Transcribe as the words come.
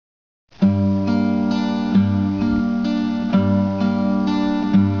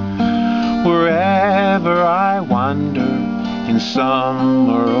wonder, in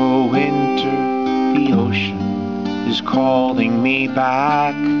summer or winter, the ocean is calling me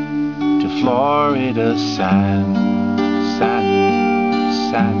back to Florida sand, sand,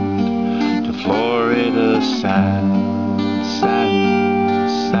 sand, to Florida sand, sand,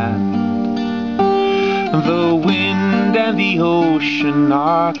 sand. The wind and the ocean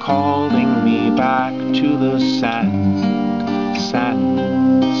are calling me back to the sand,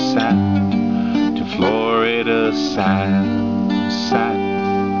 sand, sand, to Florida sand,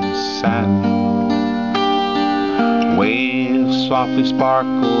 sand, sand. Waves softly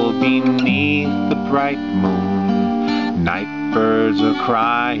sparkle beneath the bright moon. Night birds are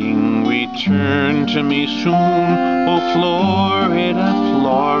crying, return to me soon. Oh Florida,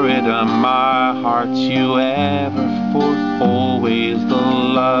 Florida, my heart's you ever for. Always the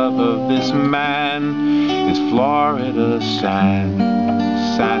love of this man is Florida sand,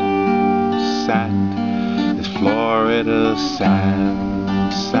 sand, sand, is Florida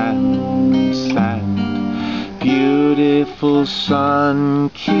sand, sand, sand. Beautiful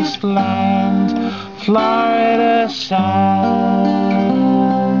sun-kissed land, Florida sand.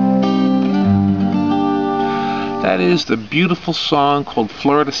 That is the beautiful song called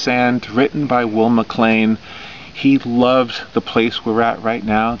Florida Sand, written by Will McLean. He loved the place we're at right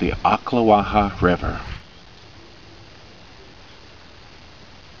now, the Ocklawaha River.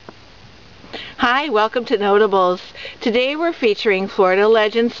 Hi, welcome to Notables. Today we're featuring Florida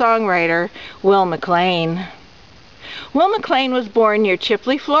legend songwriter Will McLean. Will McLean was born near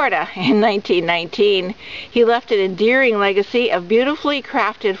Chipley, Florida in 1919. He left an endearing legacy of beautifully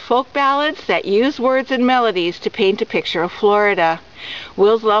crafted folk ballads that use words and melodies to paint a picture of Florida.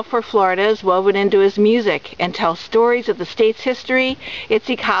 Will's love for Florida is woven into his music and tells stories of the state's history, its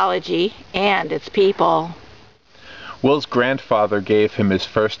ecology, and its people. Will's grandfather gave him his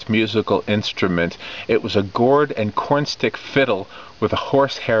first musical instrument. It was a gourd and cornstick fiddle with a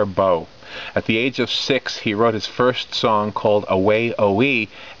horsehair bow. At the age of 6, he wrote his first song called Away O-Wee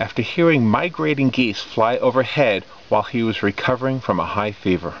after hearing migrating geese fly overhead while he was recovering from a high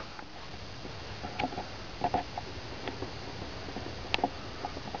fever.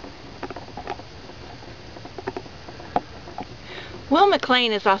 Will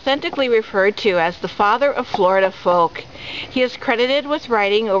McLean is authentically referred to as the father of Florida folk. He is credited with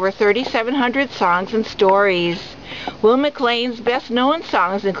writing over 3,700 songs and stories. Will McLean's best-known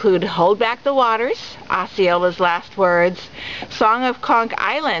songs include Hold Back the Waters, Osceola's Last Words, Song of Conch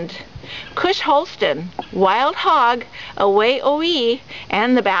Island, Cush Holston, Wild Hog, Away O-Wee,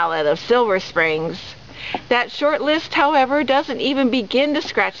 and the Ballad of Silver Springs. That short list, however, doesn't even begin to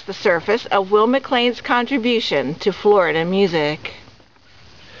scratch the surface of Will McLean's contribution to Florida music.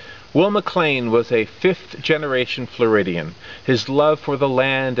 Will McLean was a fifth-generation Floridian. His love for the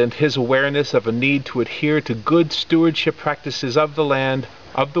land and his awareness of a need to adhere to good stewardship practices of the land,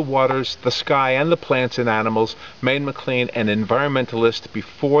 of the waters, the sky, and the plants and animals made McLean an environmentalist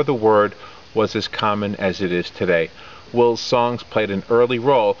before the word was as common as it is today. Will's songs played an early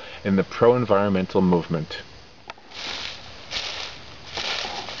role in the pro-environmental movement.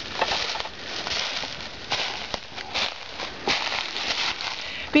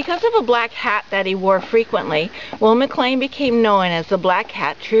 Because of a black hat that he wore frequently, Will McLean became known as the Black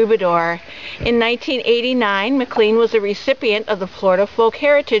Hat Troubadour. In 1989, McLean was a recipient of the Florida Folk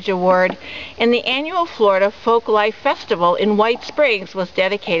Heritage Award, and the annual Florida Folk Life Festival in White Springs was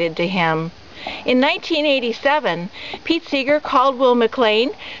dedicated to him. In 1987, Pete Seeger called Will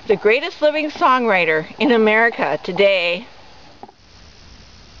McLean the greatest living songwriter in America today.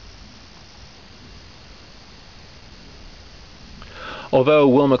 Although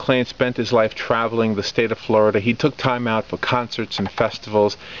Will McLean spent his life traveling the state of Florida, he took time out for concerts and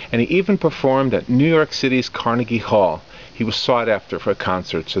festivals, and he even performed at New York City's Carnegie Hall. He was sought after for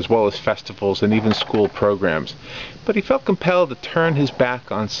concerts, as well as festivals and even school programs. But he felt compelled to turn his back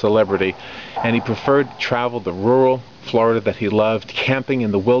on celebrity, and he preferred to travel the rural Florida that he loved, camping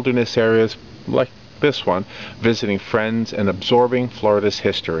in the wilderness areas like this one, visiting friends and absorbing Florida's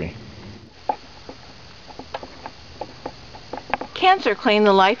history. Cancer claimed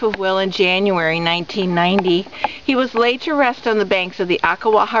the life of Will in January 1990. He was laid to rest on the banks of the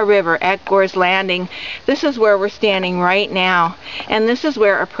Ocklawaha River at Gore's Landing. This is where we're standing right now, and this is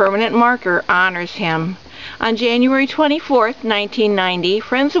where a permanent marker honors him. On January 24, 1990,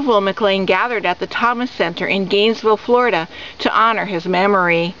 friends of Will McLean gathered at the Thomas Center in Gainesville, Florida, to honor his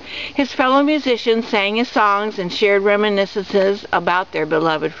memory. His fellow musicians sang his songs and shared reminiscences about their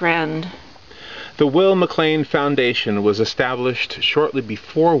beloved friend. The Will McLean Foundation was established shortly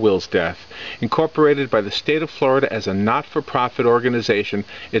before Will's death. Incorporated by the state of Florida as a not-for-profit organization,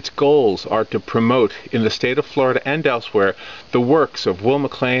 its goals are to promote in the state of Florida and elsewhere the works of Will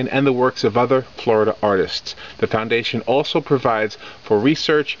McLean and the works of other Florida artists. The foundation also provides for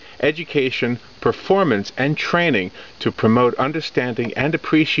research, education, performance, and training to promote understanding and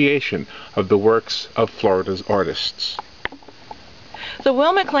appreciation of the works of Florida's artists. The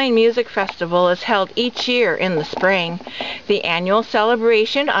Will McLean Music Festival is held each year in the spring. The annual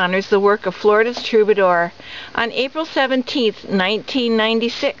celebration honors the work of Florida's troubadour. On April 17,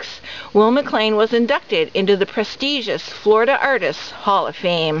 1996, Will McLean was inducted into the prestigious Florida Artists Hall of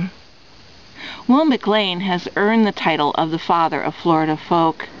Fame. Will McLean has earned the title of the father of Florida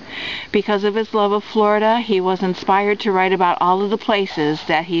folk. Because of his love of Florida, he was inspired to write about all of the places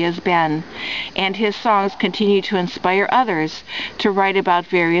that he has been, and his songs continue to inspire others to write about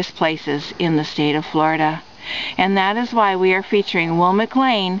various places in the state of Florida. And that is why we are featuring Will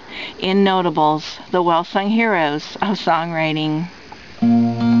McLean in Notables, the well-sung heroes of songwriting.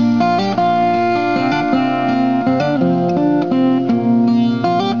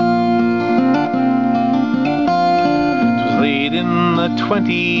 In the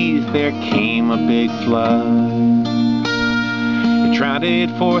 20s there came a big flood. It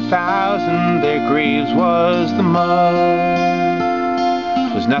drowned 4,000, their graves was the mud.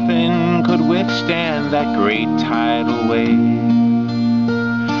 'Twas nothing could withstand that great tidal wave,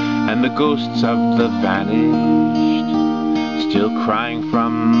 and the ghosts of the vanished still crying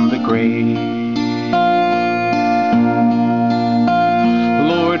from the grave.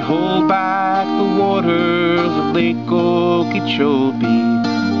 Lord, hold back the waters of Lake Okeechobee.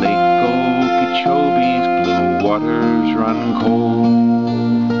 Lake Okeechobee's blue waters run cold.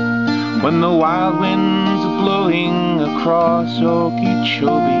 When the wild winds are blowing across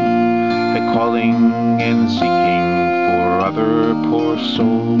Okeechobee, they're calling and seeking for other poor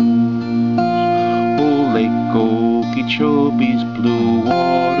souls. Oh, Lake Okeechobee's blue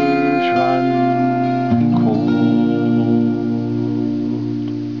waters run